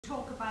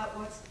talk about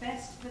what's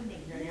best for me.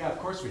 Yeah, of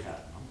course we have,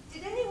 Mom.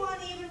 Did anyone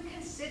even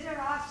consider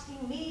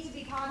asking me to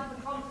be part of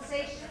a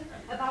conversation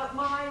about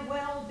my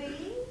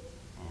well-being?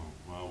 Oh,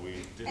 well, we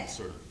did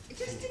sort of...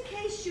 Just in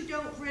case you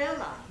don't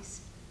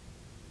realize,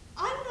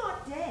 I'm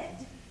not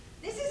dead.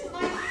 This isn't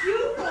my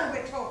funeral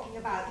we're talking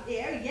about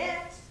here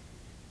yet.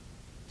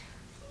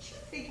 Don't you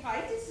think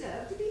I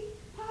deserve to be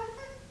part of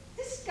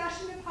a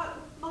discussion about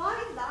my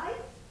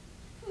life,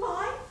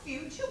 my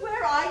future,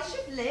 where I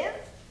should live?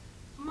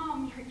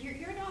 Mom,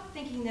 you're not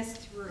thinking this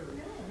through.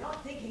 No, I'm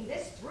not thinking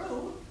this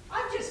through.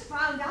 I've just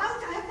found out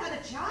I haven't had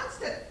a chance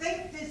to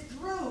think this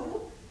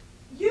through.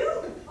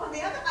 You, on the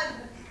other hand,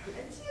 have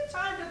plenty of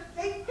time to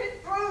think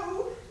it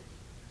through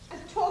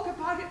and talk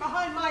about it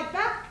behind my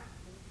back.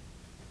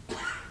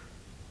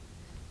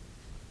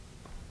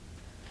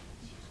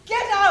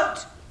 Get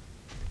out!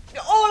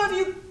 All of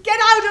you, get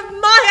out of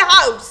my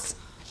house!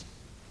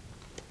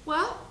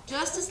 Well,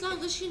 just as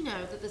long as you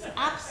know that there's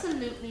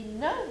absolutely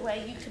no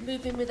way you can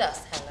move in with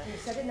us, Helen. You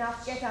said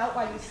enough. Get out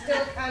while you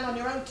still can on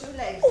your own two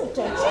legs. Oh,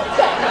 don't you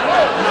get me!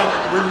 No,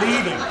 we're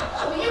leaving.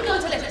 Oh, you're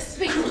going to let her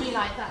speak to me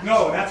like that?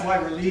 No, that's why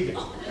we're leaving.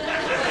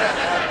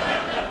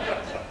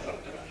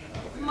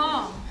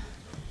 Mom.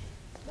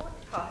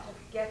 What part of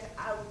get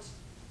out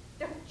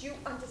don't you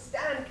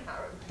understand,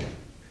 Karen?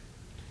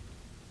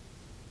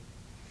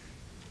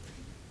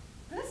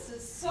 This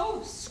is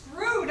so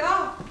screwed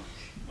up.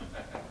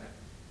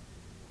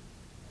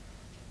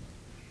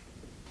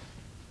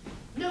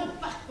 No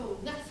backbone,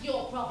 that's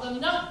your problem.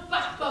 No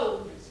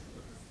backbone.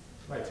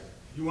 Right.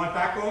 You want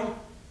backbone?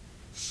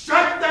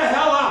 Shut the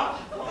hell up!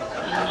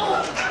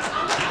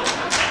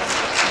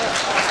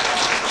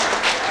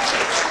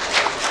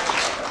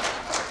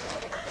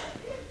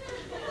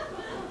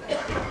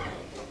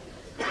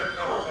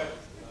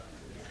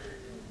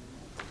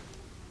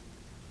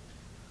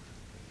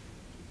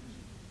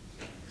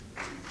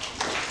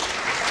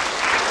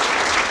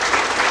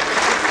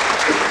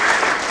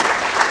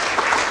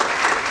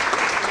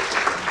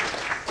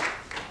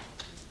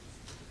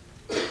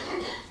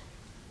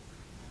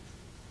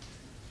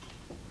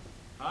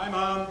 Hi,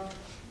 Mom.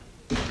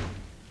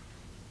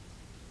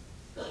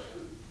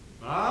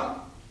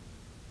 Mom?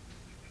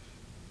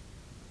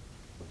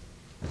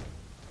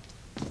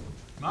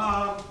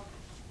 Mom?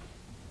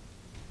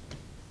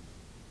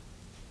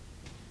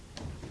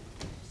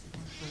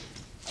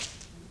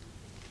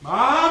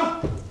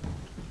 Mom?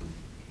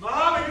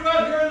 Mom, are you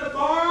out here in the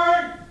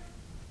barn?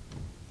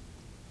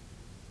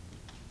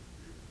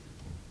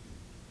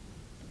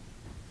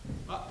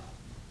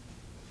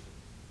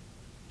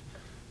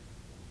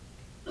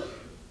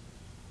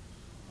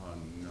 Oh,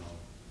 no.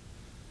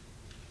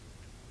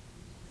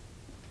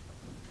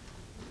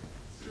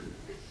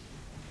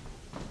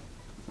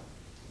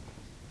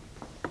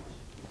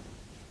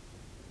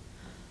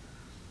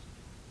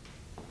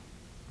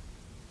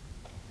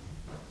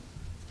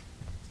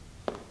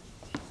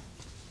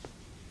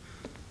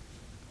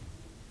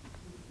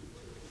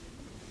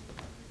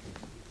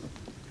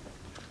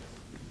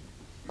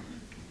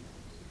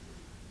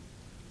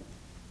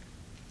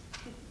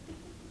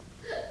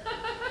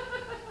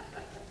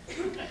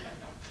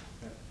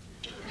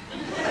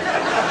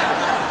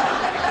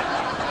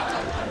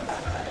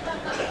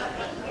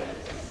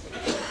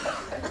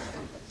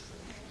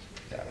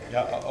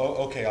 Yeah,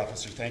 okay,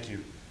 officer, thank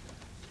you.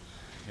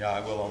 Yeah,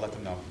 I will. I'll let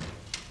them know.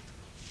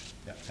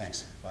 Yeah,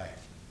 thanks. Bye.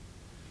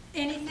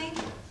 Anything?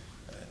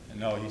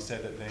 No, he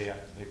said that they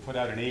put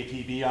out an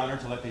APB on her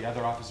to let the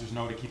other officers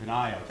know to keep an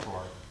eye out for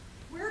her.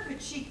 Where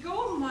could she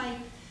go, Mike?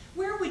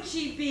 Where would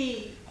she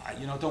be?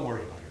 You know, don't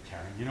worry about her,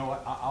 Karen. You know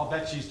what? I'll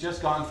bet she's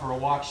just gone for a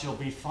walk. She'll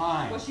be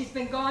fine. Well, she's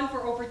been gone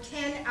for over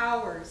 10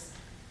 hours.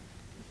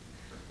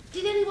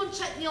 Did anyone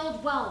check the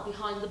old well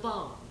behind the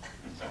barn?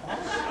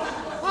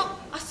 Well,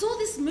 I saw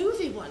this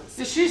movie once.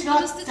 She's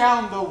not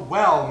down the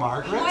well,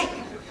 Margaret. Mike,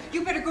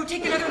 you better go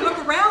take another look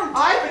around.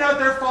 I've been out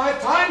there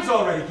 5 times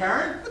already,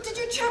 Karen. Well, did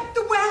you check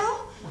the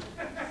well?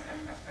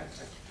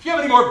 If you have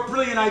any more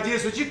brilliant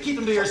ideas, would you keep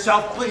them to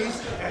yourself,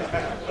 please?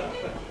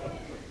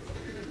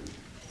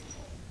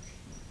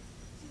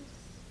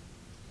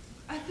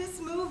 At this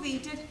movie,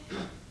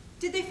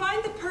 did they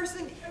find the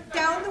person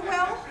down the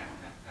well?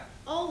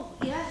 Oh,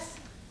 yes.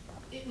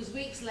 It was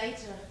weeks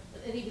later,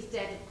 and he was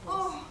dead, of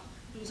course. Oh.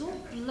 He was all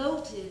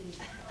bloated.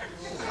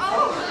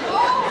 Oh,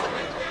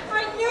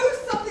 I knew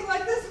something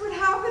like this would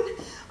happen.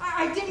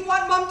 I didn't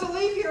want Mum to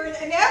leave here,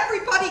 and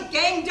everybody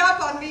ganged up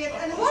on me,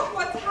 and look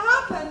what's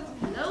happened.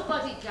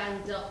 Nobody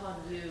ganged up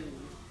on you.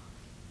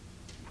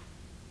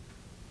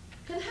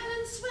 Can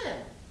Helen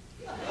swim?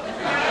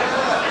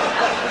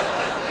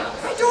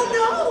 I don't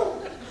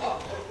know.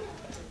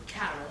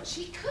 Carol,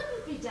 she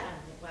couldn't be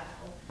down the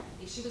well.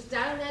 If she was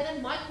down there,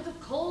 then Mike would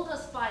have called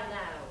us by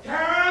now.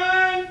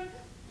 Karen!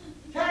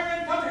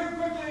 Karen, come here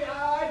quickly.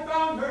 I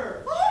found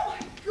her. Oh, my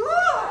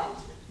God.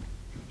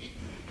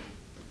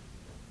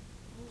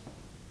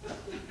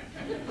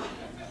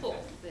 Poor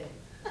thing.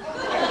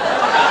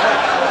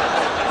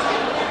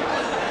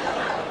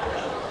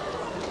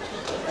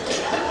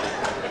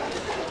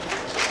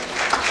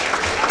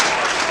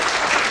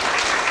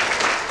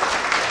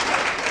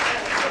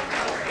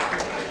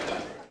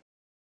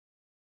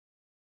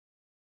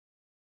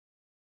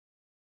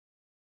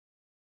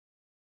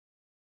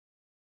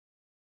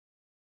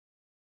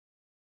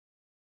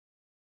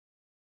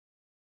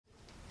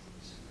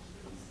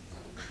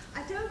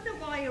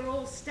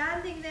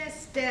 standing there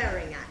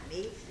staring at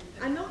me.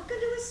 I'm not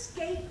going to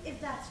escape if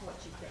that's what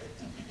you think.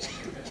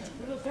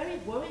 We were very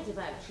worried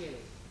about you.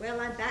 Well,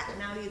 I'm back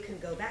now. You can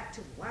go back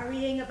to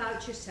worrying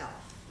about yourself.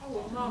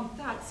 Oh, Mom,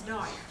 that's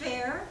not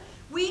fair.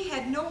 We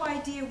had no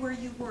idea where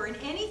you were, and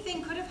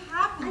anything could have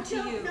happened to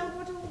you. I don't know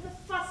what all the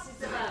fuss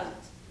is about.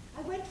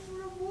 I went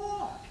for a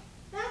walk.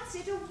 That's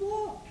it, a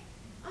walk.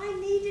 I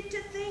needed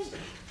to think.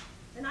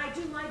 And I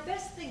do my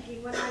best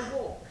thinking when I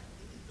walk.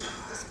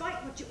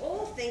 Despite what you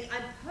all think,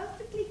 I'm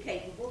perfectly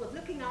capable of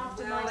looking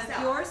after myself. If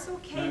you're so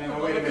capable...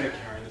 No, wait a minute,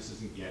 Karen. This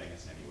isn't getting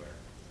us anywhere.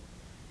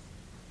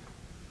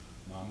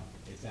 Mom,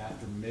 it's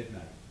after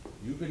midnight.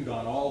 You've been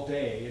gone all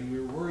day, and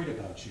we're worried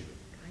about you.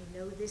 I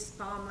know this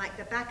farm like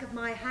the back of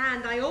my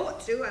hand. I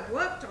ought to. I've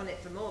worked on it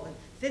for more than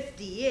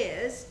 50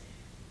 years.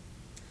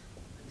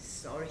 I'm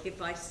sorry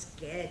if I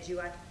scared you.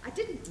 I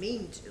didn't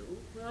mean to.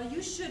 Well,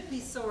 you should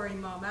be sorry,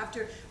 Mom,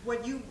 after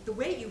the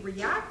way you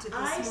reacted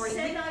this morning.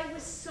 I said I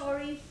was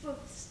sorry for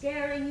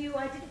scaring you.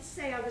 I didn't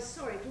say I was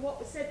sorry for what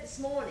was said this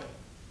morning.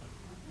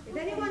 If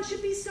anyone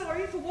should be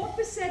sorry for what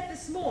was said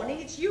this morning,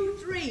 it's you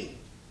three.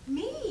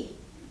 Me?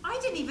 I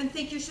didn't even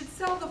think you should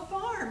sell the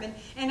farm,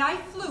 and I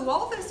flew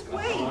all this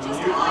way just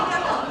to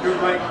find out. You're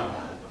right, Mom.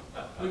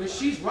 I mean,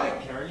 she's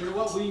right, Karen. You know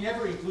what? We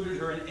never included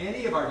her in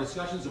any of our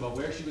discussions about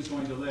where she was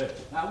going to live.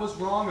 That was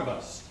wrong of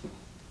us.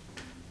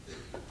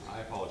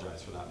 I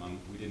apologize for that, Mom.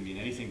 We didn't mean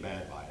anything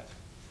bad by it.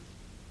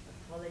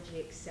 Apology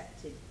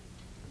accepted.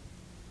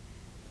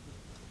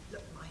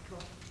 Look,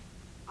 Michael,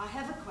 I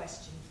have a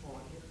question for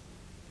you.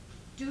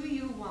 Do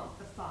you want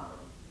the farm?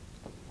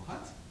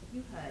 What?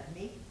 You heard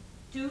me.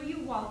 Do you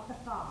want the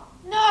farm?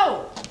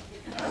 No!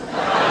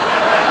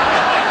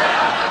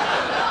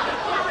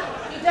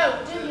 You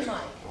don't, do you,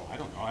 Mike? Oh, I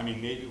don't know. I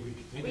mean, maybe we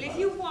could think Well, about if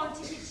you want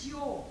it, it's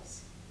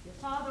yours. Your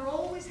father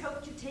always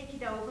hoped you'd take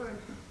it over and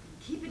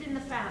keep it in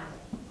the family.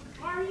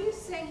 Are you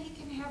saying he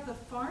can have the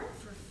farm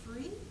for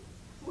free?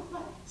 Well,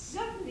 I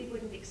certainly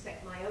wouldn't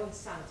expect my own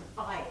son to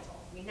buy it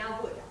off me,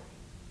 now would I?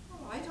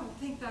 Oh, I don't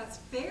think that's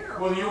fair.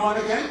 Well, you want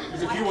it then?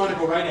 Because if you want to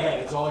go right ahead,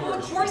 it's all Well,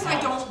 yours. of course I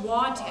don't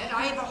want it.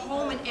 I have a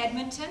home in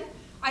Edmonton.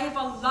 I have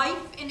a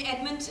life in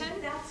Edmonton.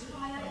 That's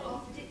why I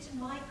offered it to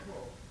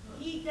Michael.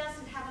 He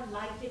doesn't have a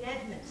life in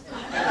Edmonton.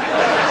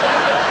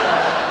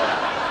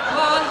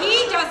 Well,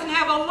 he doesn't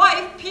have a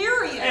life,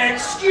 period.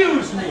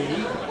 Excuse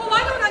me? Well,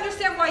 I don't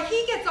understand why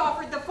he gets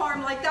offered the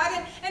farm like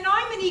that, and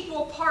I'm an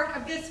equal part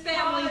of this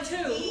family,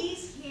 too.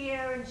 He's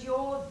here and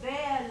you're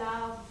there,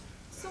 love.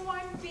 So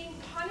I'm being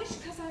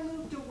punished because I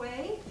moved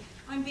away?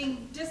 I'm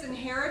being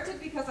disinherited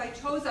because I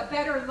chose a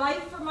better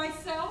life for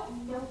myself?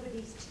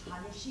 Nobody's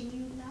punishing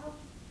you, love.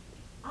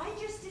 I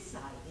just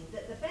decided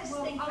that the best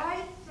Well, thing...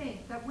 I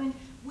think that when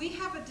we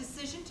have a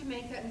decision to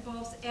make that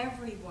involves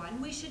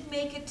everyone, we should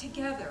make it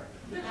together.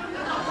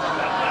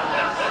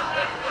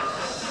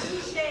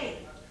 Shame.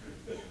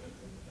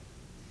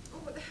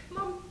 Oh,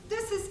 Mom,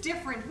 this is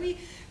different. We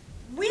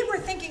were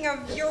thinking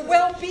of your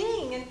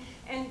well-being,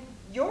 and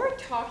you're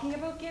talking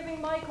about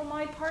giving Michael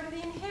my part of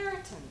the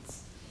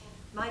inheritance.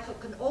 Michael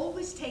can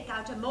always take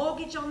out a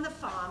mortgage on the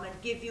farm and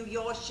give you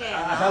your share.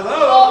 Hello?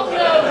 Oh,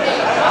 no,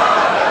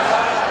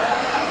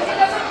 he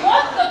doesn't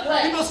want the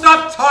place. People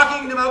stop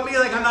talking about me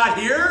like I'm not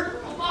here.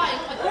 Buying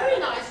a very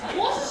nice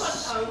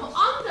waterfront home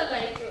on the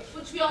lake,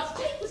 which we are to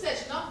take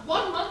possession of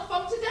 1 month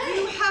from today.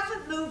 You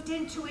haven't moved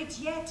into it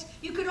yet.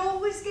 You could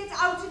always get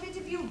out of it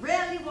if you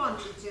really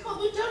wanted to.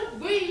 But we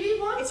don't really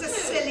want It's to. a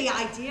silly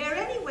idea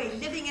anyway,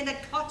 living in a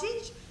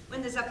cottage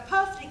when there's a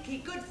perfectly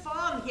good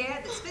farm here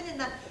that's been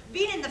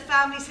in the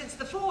family since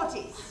the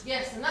 40s.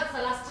 Yes, and that's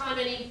the last time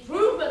any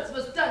improvements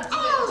was done to it.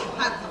 Oh,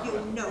 how you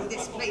know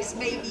this place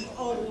may be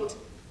old,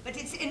 but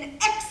it's in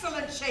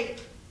excellent shape.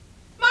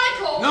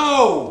 Michael!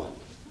 No!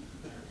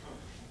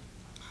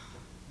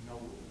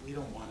 No, we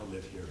don't want to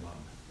live here, Mom.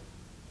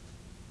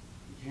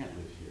 We can't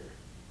live here.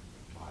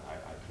 God,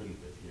 I couldn't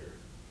live here.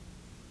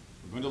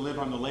 We're going to live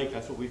on the lake.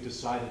 That's what we've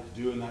decided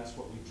to do, and that's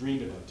what we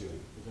dreamed about doing.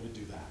 We're going to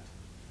do that.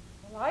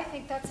 Well, I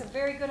think that's a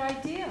very good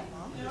idea,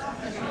 Mom.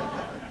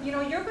 You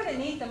know, you're going to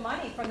need the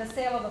money from the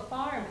sale of the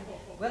farm.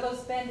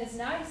 Willow's Bend is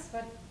nice,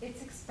 but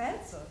it's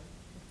expensive.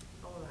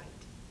 All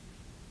right.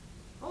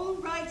 All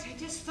right, I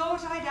just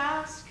thought I'd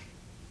ask.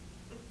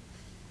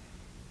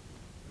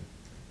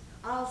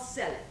 I'll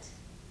sell it.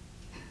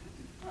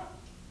 Well,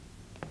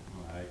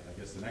 I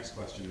guess the next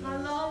question is... How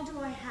long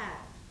do I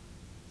have?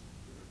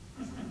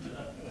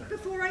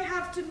 Before I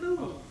have to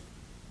move.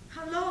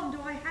 How long do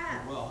I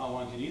have? Well, how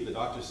long do you need? The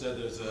doctor said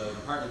there's an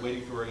apartment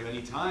waiting for you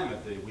any time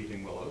at the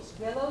Weeping Willows.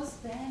 Willow's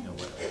Bend. No,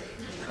 what?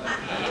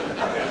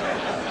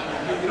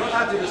 You don't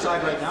have to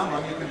decide right now,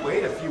 Mom. You can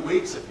wait a few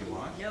weeks if you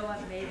want. No,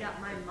 I've made up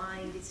my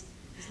mind. It's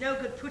no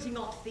good putting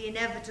off the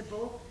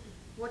inevitable.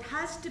 What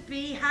has to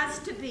be, has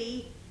to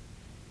be.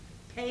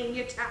 Paying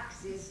your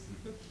taxes.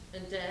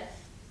 And death.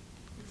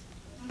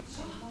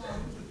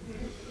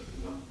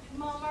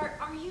 Mom,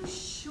 are you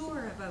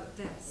sure about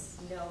this?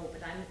 No,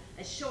 but I'm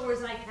as sure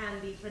as I can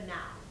be for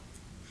now.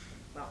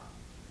 Well,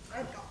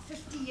 I've got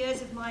 50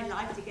 years of my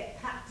life to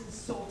get packed and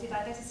sorted.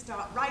 I better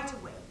start right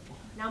away.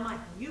 Now,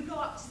 Michael, you go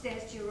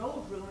upstairs to your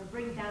old room and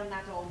bring down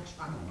that old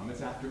trunk. Mom,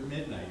 it's after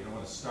midnight. You don't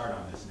want to start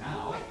on this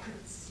now. I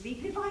couldn't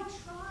sleep if I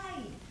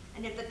tried.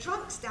 And if the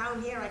trunk's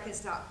down here, I can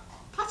start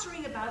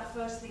puttering about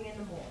first thing in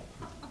the morning.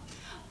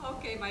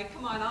 Okay, Mike,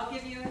 come on, I'll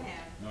give you a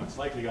hand. No, it's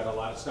likely got a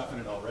lot of stuff in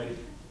it already.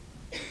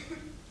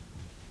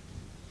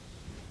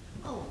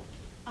 Oh,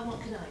 and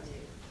what can I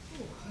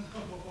do?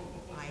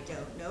 I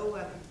don't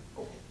know.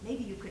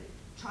 Maybe you could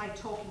try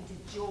talking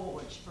to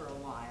George for a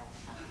while.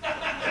 You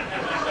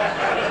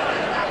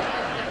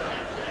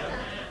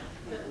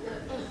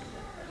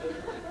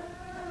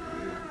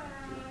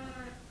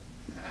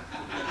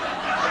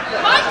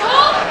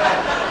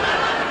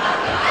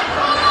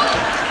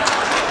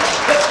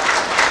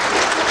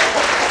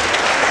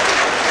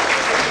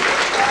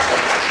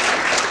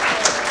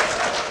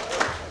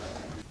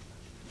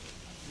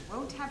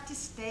won't have to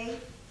stay in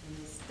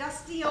this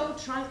dusty old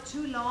trunk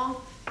too long.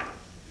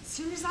 As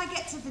soon as I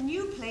get to the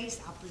new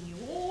place, I'll bring you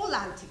all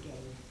out again.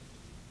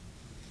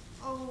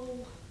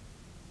 Oh,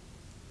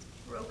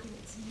 it's broken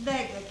its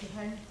leg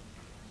again.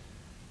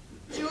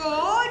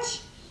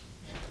 George?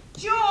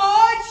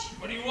 George?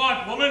 What do you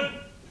want, woman?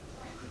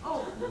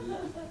 Oh,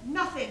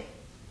 nothing.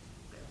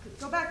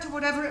 Go back to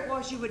whatever it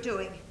was you were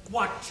doing.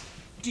 What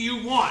do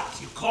you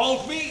want? You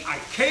called me, I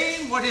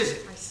came, what is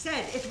it? I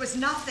said it was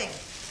nothing.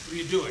 What are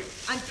you doing?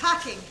 I'm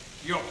packing.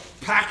 You're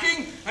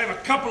packing? I have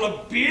a couple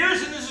of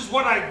beers and this is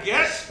what I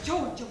get?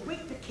 George, you'll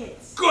wake the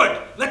kids. Good!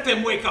 Let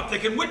them wake up. They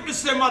can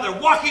witness their mother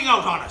walking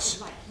out on us.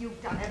 Like you've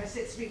done ever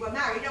since we were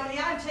married, only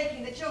I'm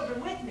taking the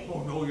children with me.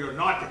 Oh, no, you're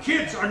not. The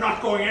kids are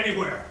not going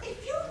anywhere.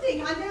 If you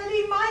think I'm going to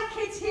leave my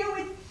kids here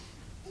with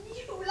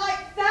you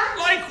like that...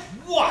 Like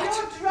what?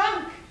 You're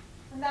drunk.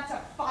 And that's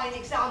a fine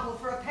example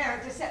for a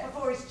parent to set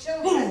before his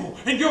children. Ooh,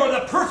 and you're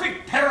the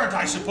perfect parent,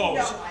 I suppose.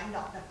 No, I'm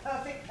not the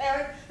perfect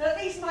parent. But at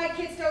least my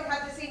kids don't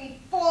have to see me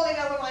falling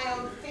over my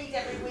own feet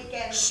every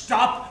weekend.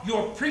 Stop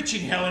your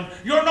preaching, Helen.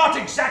 You're not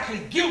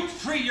exactly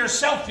guilt-free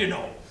yourself, you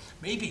know.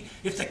 Maybe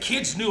if the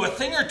kids knew a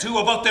thing or two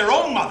about their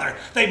own mother,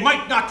 they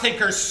might not think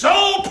her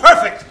so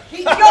perfect.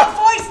 Keep your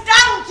voice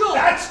down, George!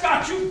 That's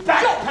got you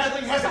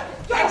backpedaling, hasn't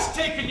it? That's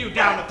taken you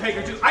down a peg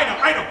or two.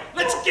 I know.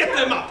 Let's get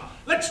them up.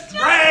 Let's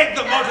drag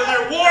them out of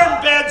their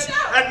warm beds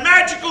and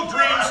magical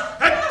dreams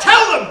and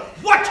tell them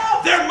what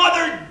their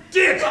mother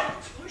did.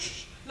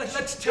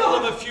 Let's tell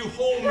them a few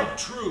home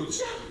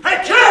truths. Hey,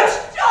 kids!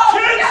 Kids!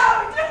 Get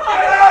out!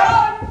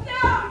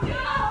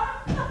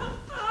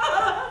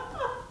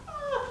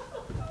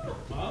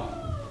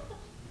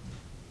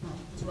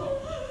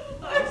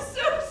 I'm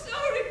so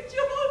sorry,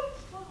 George.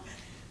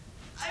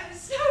 I'm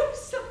so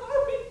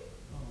sorry.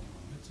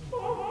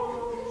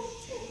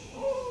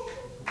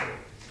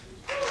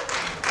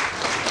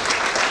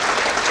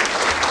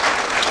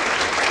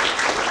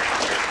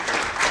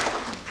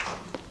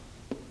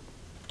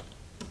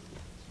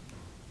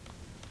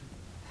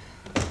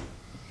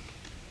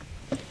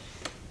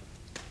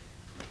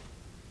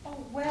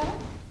 Oh, well,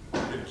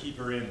 I'm going to keep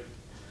her in.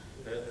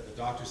 The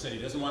doctor said he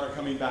doesn't want her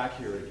coming back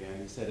here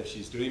again. He said if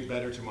she's doing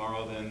better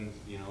tomorrow, then,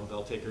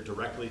 they'll take her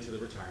directly to the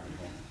retirement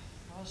home.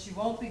 well, she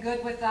won't be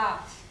good with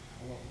that.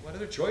 Well, what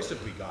other choice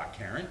have we got,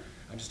 Karen?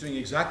 I'm just doing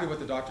exactly what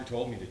the doctor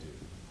told me to do.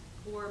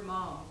 Poor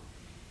Mom.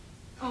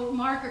 Oh,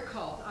 Margaret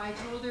called. I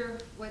told her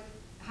what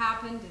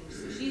happened, and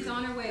so she's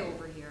on her way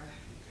over here.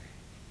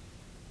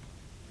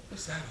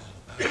 What's that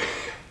all about?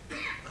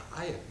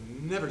 I have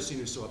never seen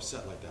her so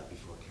upset like that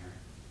before, Karen.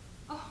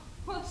 Oh,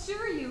 well,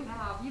 sure you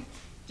have. You've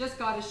just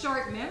got a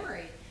short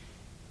memory.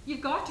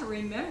 You've got to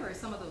remember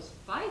some of those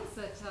fights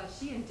that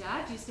she and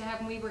Dad used to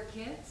have when we were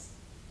kids.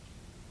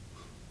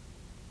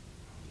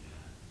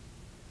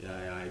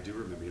 Yeah, I do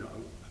remember.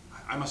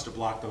 I must have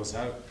blocked those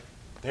out.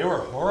 They were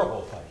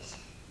horrible fights.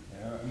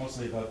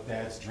 Mostly about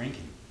Dad's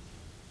drinking.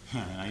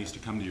 And I used to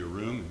come to your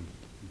room and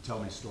you'd tell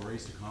me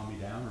stories to calm me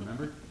down,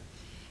 remember?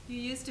 You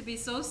used to be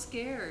so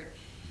scared.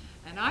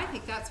 And I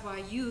think that's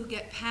why you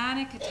get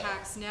panic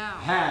attacks now.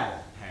 Had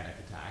panic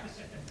attacks.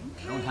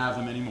 Okay. I don't have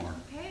them anymore.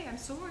 Okay, I'm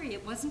sorry.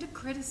 It wasn't a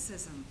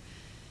criticism.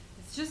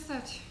 It's just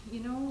that,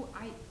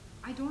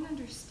 I don't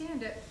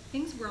understand it.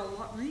 Things were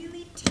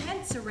really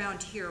tense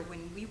around here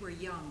when we were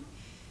young.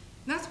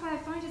 And that's why I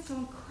find it so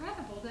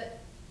incredible that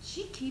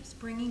she keeps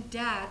bringing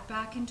Dad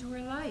back into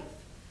her life.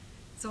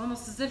 It's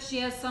almost as if she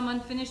has some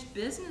unfinished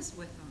business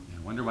with him. Yeah,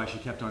 I wonder why she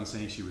kept on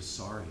saying she was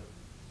sorry.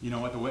 You know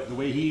what, the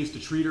way he used to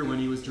treat her when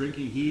he was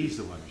drinking, he's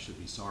the one who should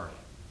be sorry.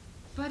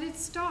 But it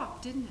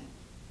stopped, didn't it?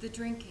 The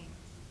drinking.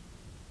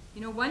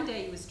 One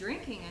day he was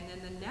drinking and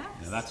then the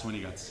next. Yeah, that's when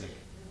he got sick.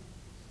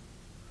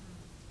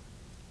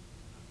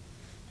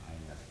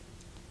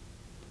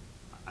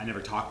 I never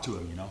talked to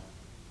him,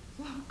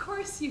 Well, of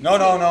course you No,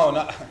 did.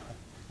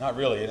 not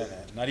really.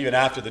 Not even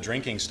after the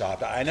drinking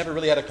stopped. I never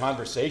really had a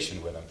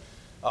conversation with him.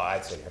 Oh,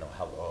 I'd say,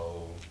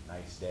 hello,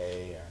 nice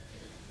day, or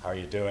how are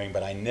you doing?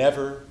 But I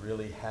never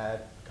really had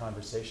a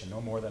conversation,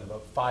 no more than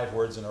about 5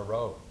 words in a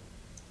row.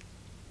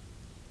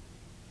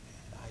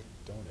 And I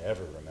don't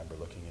ever remember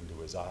looking into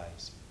his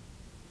eyes.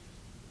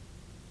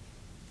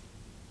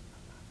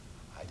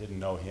 I didn't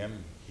know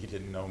him, he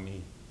didn't know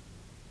me.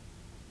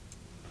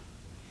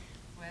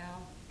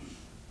 Well,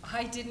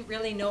 I didn't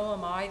really know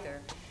him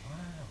either.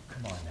 Wow,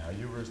 come on now,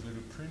 you were his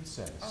little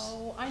princess.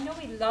 Oh, I know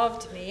he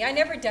loved me. I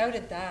never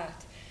doubted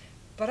that.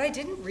 But I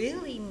didn't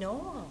really know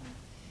him.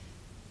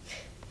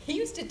 He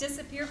used to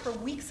disappear for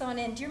weeks on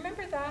end. Do you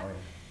remember that? Oh,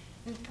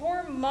 yeah. And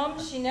poor Mum,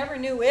 she never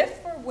knew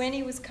if or when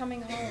he was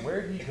coming home.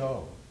 Where'd he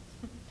go?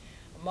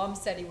 Mum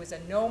said he was a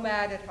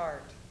nomad at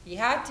heart. He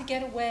had to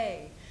get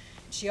away.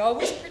 She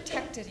always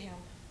protected him.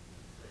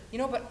 You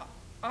know, but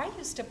I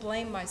used to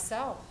blame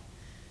myself.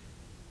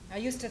 I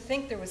used to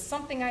think there was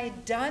something I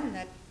had done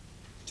that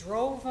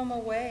drove him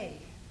away.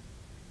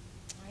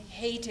 I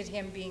hated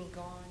him being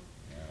gone.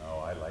 Yeah, oh,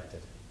 I liked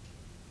it.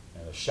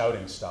 And the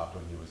shouting stopped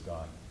when he was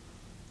gone.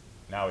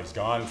 Now he's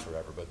gone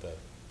forever, but the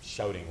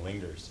shouting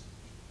lingers.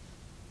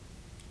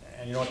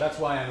 And you know what, that's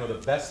why I know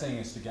the best thing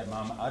is to get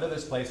Mom out of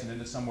this place and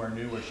into somewhere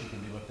new where she can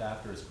be looked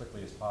after as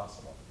quickly as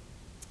possible.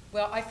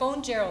 Well, I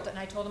phoned Gerald and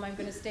I told him I'm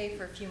going to stay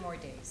for a few more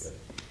days.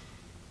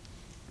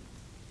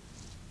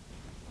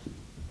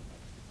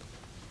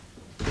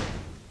 Good.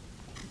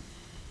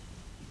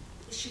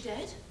 Is she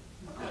dead?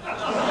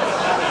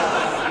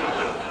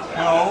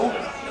 No.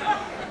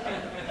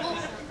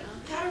 Well,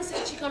 Karen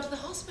said she'd gone to the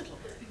hospital.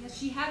 Yes,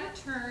 she had a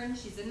turn.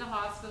 She's in the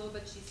hospital,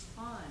 but she's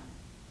fine.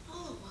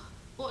 Oh,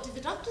 what did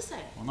the doctor say?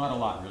 Well, not a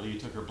lot, really. He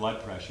took her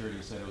blood pressure, and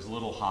he said it was a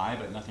little high,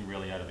 but nothing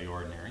really out of the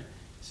ordinary. He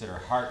said her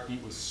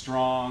heartbeat was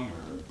strong,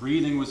 her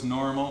breathing was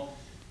normal.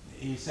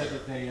 He said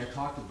that they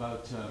talked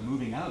about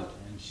moving out,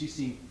 and she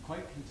seemed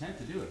quite content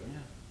to do it,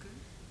 yeah. Good.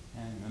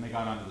 And then they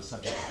got onto the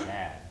subject of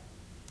Dad.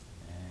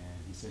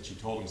 And he said she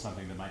told him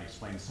something that might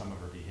explain some of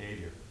her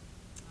behavior.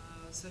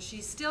 Oh, so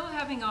she's still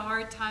having a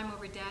hard time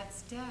over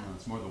Dad's death. No,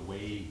 it's more the way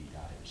he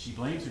died. She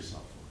blames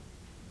herself for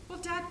it. Well,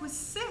 Dad was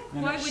sick.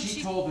 No, Why no, would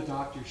she told the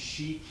doctor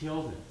she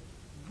killed him.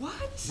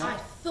 What? No. I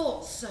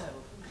thought so.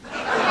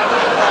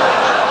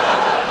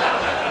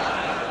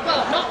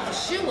 Well, not for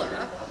sure.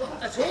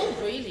 At all,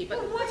 really, but...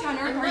 Well, what on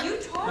earth are you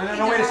talking about?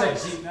 No, wait a second.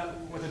 See, now,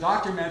 what the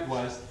doctor meant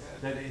was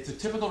that it's a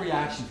typical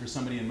reaction for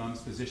somebody in Mom's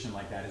position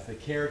like that as the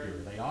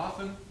caregiver. They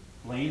often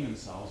blame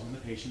themselves when the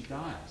patient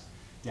dies.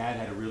 Dad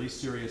had a really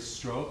serious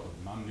stroke,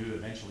 and Mom knew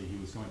eventually he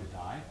was going to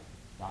die.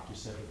 The doctor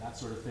said that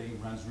sort of thing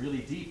runs really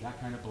deep, that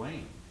kind of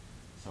blame.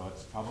 So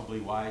it's probably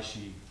why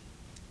she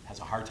has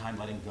a hard time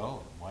letting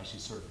go, why she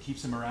sort of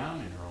keeps him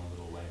around in her own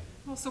little way.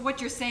 Well, so what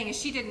you're saying is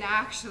she didn't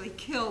actually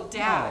kill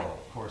Dad. No,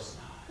 of course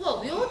not.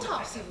 Well, the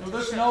autopsy No, was...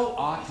 there's no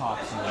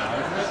autopsy,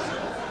 Margaret.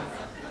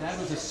 Dad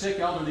was a sick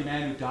elderly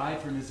man who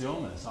died from his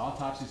illness.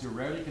 Autopsies are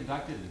rarely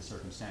conducted in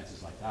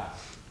circumstances like that.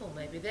 Well,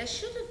 maybe there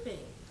should have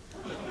been.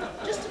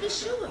 Just to be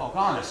sure. Oh,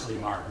 honestly,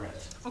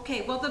 Margaret.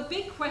 Okay, well, the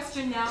big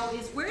question now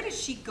is where does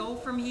she go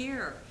from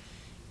here?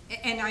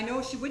 And I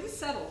know she wouldn't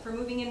settle for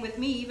moving in with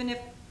me even if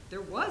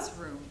there was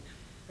room.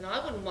 And I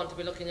wouldn't want to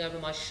be looking over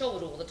my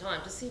shoulder all the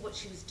time to see what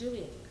she was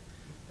doing.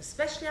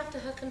 Especially after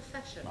her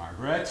confession.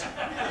 Margaret.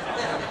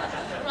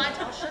 Right,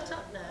 I'll shut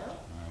up now.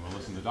 Well,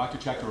 listen, the doctor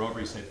checked her over.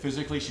 He said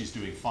physically she's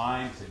doing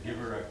fine. He said give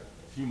her a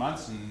few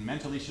months and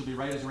mentally she'll be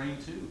right as rain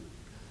too.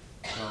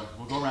 So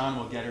we'll go around,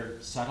 we'll get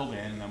her settled in,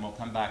 and then we'll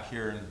come back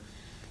here and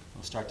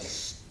we'll start to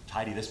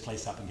tidy this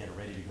place up and get it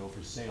ready to go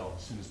for sale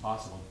as soon as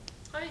possible.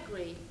 I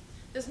agree.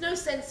 There's no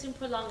sense in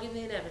prolonging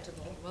the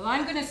inevitable. Well,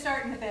 I'm going to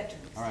start in the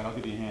bedrooms. All right, I'll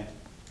give you a hand.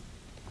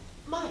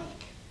 Mike,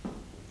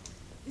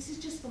 this is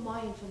just for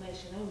my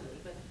information only,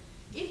 but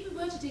if we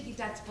were to dig your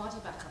dad's body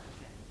back up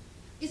again,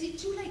 is it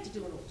too late to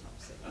do an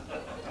autopsy?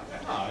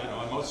 You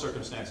know, in most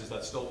circumstances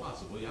that's still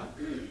possible, yeah?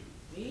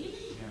 Really?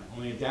 Yeah,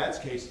 only in Dad's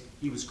case,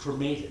 he was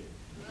cremated.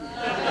 Yes,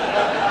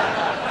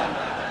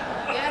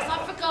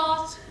 I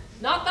forgot.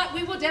 Not that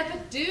we would ever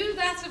do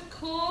that, of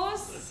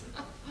course.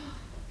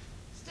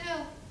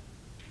 Still,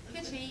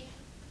 pity.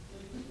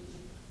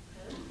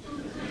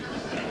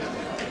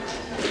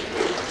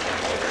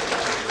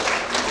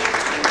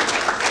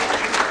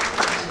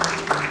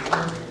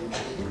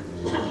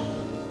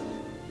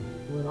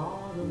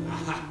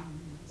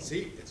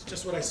 See, it's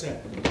just what I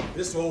said.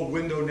 This old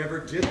window never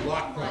did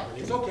lock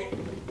properly. It's okay.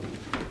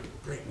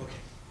 Great, okay.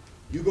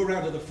 You go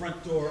around to the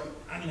front door.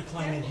 I'm gonna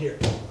climb in here.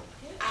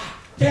 Ah,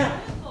 damn!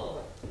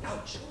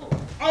 Ouch.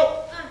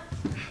 Oh!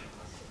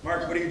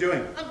 Margaret, what are you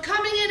doing? I'm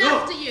coming in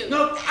after you.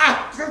 No,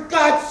 for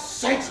God's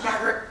sakes,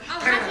 Margaret! I'll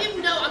have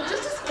you know I'm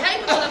just as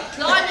capable of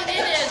climbing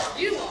in as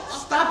you are.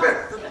 Stop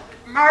it!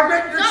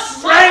 Margaret, you're Stop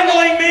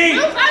strangling me!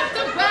 Move out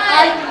the way!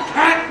 I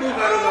can't move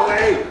out of the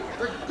way!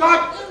 For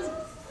God!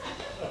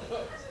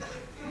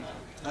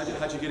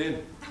 How'd you get in?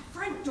 The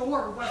front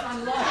door was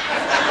unlocked.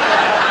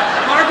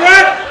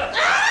 Margaret!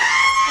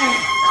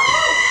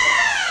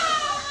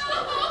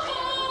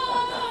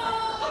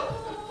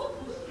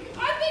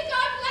 I think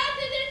I've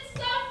landed in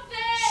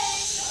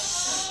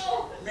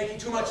something! Making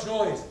too much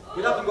noise.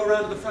 Get up and go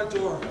around to the front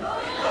door. It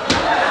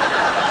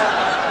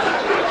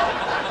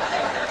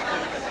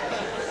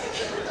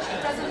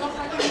doesn't look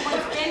like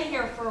anyone's been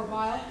here for a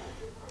while.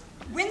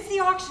 When's the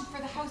auction for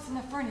the house and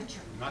the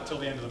furniture? Not till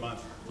the end of the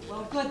month.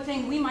 Well, good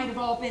thing we might have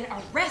all been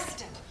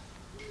arrested.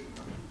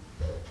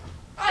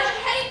 I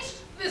hate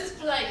this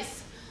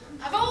place.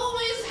 I've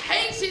always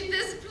hated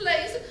this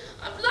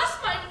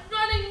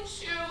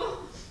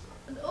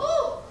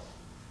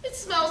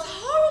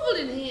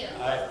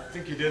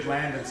you did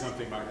land in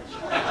something, Margaret.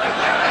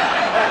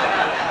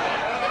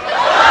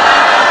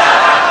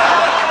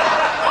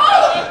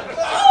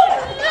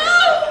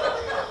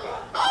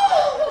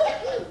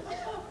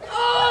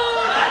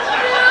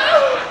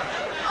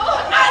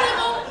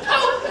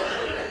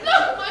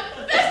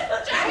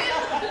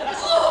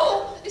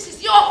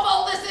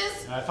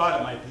 I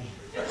thought it might be.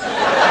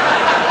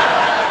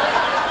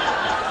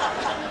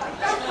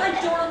 That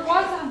front door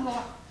was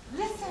unlocked.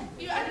 Listen.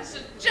 You hadn't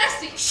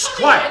suggested.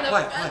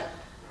 Quiet.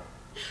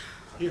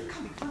 Here.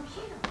 Coming from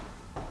here.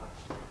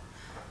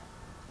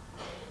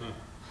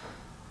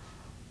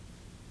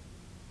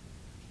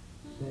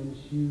 Since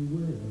you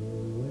went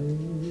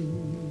away.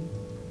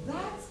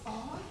 That's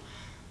odd.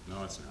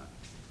 No, it's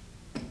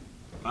not.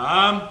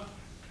 Mom?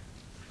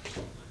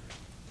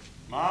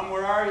 Mom,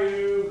 where are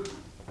you?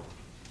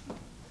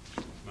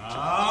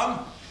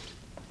 Mom?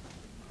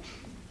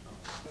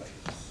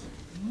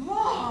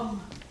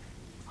 Mom!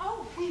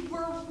 Oh, we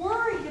were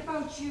worried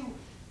about you.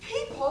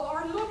 People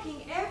are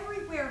looking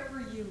everywhere for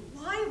you.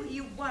 Why were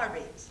you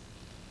worried?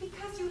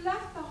 Because you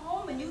left the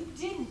home and you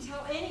didn't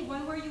tell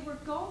anyone where you were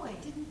going. I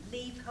didn't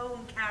leave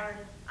home, Karen.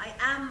 I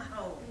am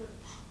home.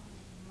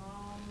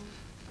 Mom,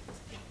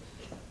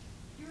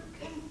 you're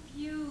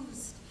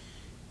confused.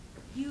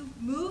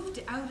 You've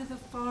moved out of the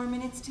farm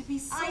and it's to be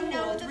sold, I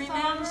know the remember?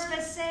 farm's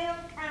for sale,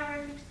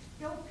 Karen.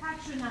 Don't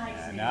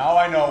patronize me. Now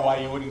I know why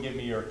you wouldn't give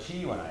me your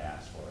key when I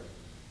asked for it.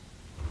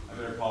 I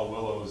better call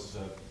Willow's,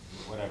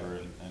 whatever,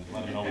 and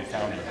let them know we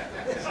found her.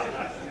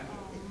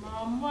 Oh,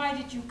 Mom, why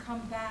did you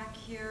come back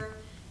here?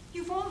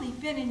 You've only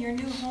been in your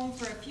new home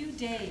for a few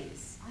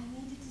days. I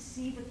needed to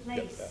see the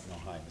place. No,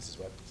 hi, Mrs.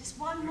 Webb. Just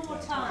one more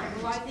time.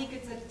 Oh, I think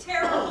it's a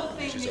terrible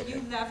thing She's that okay.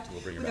 you left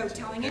We'll bring her without back to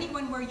you, telling okay?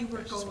 anyone where you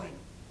were She's going.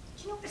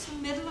 You know, it's the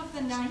middle of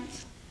the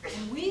night,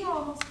 and we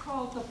almost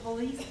called the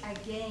police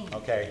again.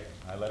 Okay,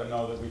 I let them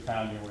know that we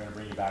found you and we're going to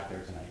bring you back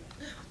there tonight.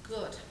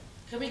 Good.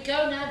 Can we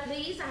go now,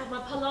 please? I have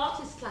my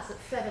Pilates class at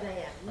 7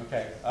 a.m.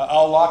 Okay,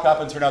 I'll lock up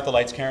and turn out the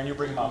lights. Karen, you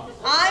bring Mom.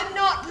 I'm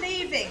not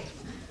leaving.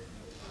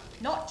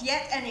 Not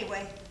yet,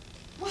 anyway.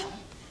 Well,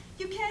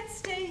 you can't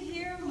stay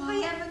here, Mom.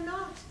 Why ever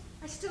not?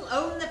 I still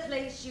own the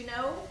place, you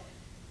know.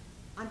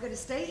 I'm going to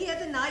stay here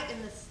the night,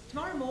 and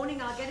tomorrow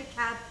morning I'll get a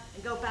cab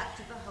and go back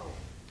to the home.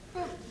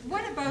 But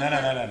what about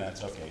No,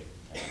 it's okay.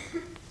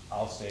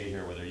 I'll stay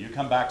here with her. You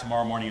come back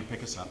tomorrow morning and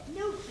pick us up.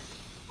 No.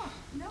 Oh,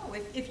 no,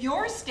 if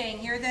you're staying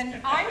here,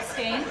 then I'm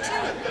staying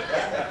too.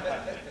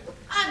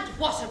 And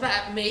what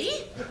about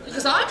me?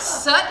 Because I'm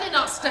certainly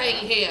not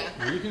staying here.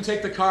 Well, you can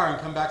take the car and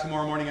come back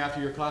tomorrow morning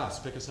after your class.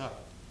 Pick us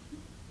up.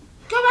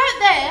 Go out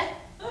there?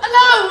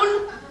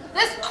 Alone?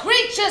 There's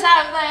creatures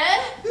out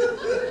there.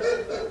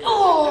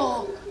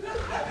 Oh,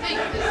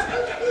 Nicholas,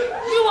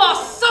 you are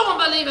so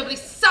unbelievably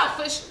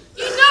selfish.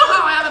 You know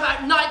how I am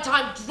about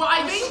nighttime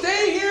driving.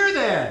 Stay here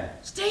then.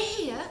 Stay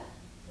here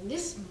in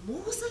this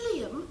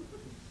mausoleum.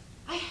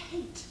 I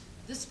hate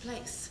this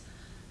place.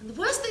 And the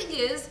worst thing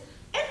is,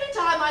 every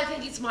time I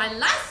think it's my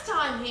last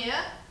time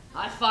here,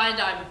 I find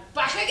I'm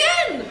back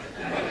again.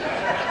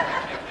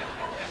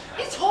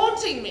 It's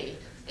haunting me.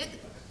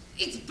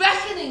 It's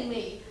beckoning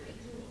me.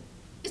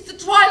 It's the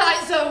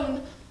Twilight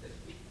Zone.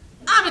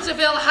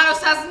 Amityville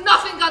House has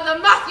nothing on the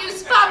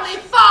Matthews family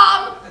farm.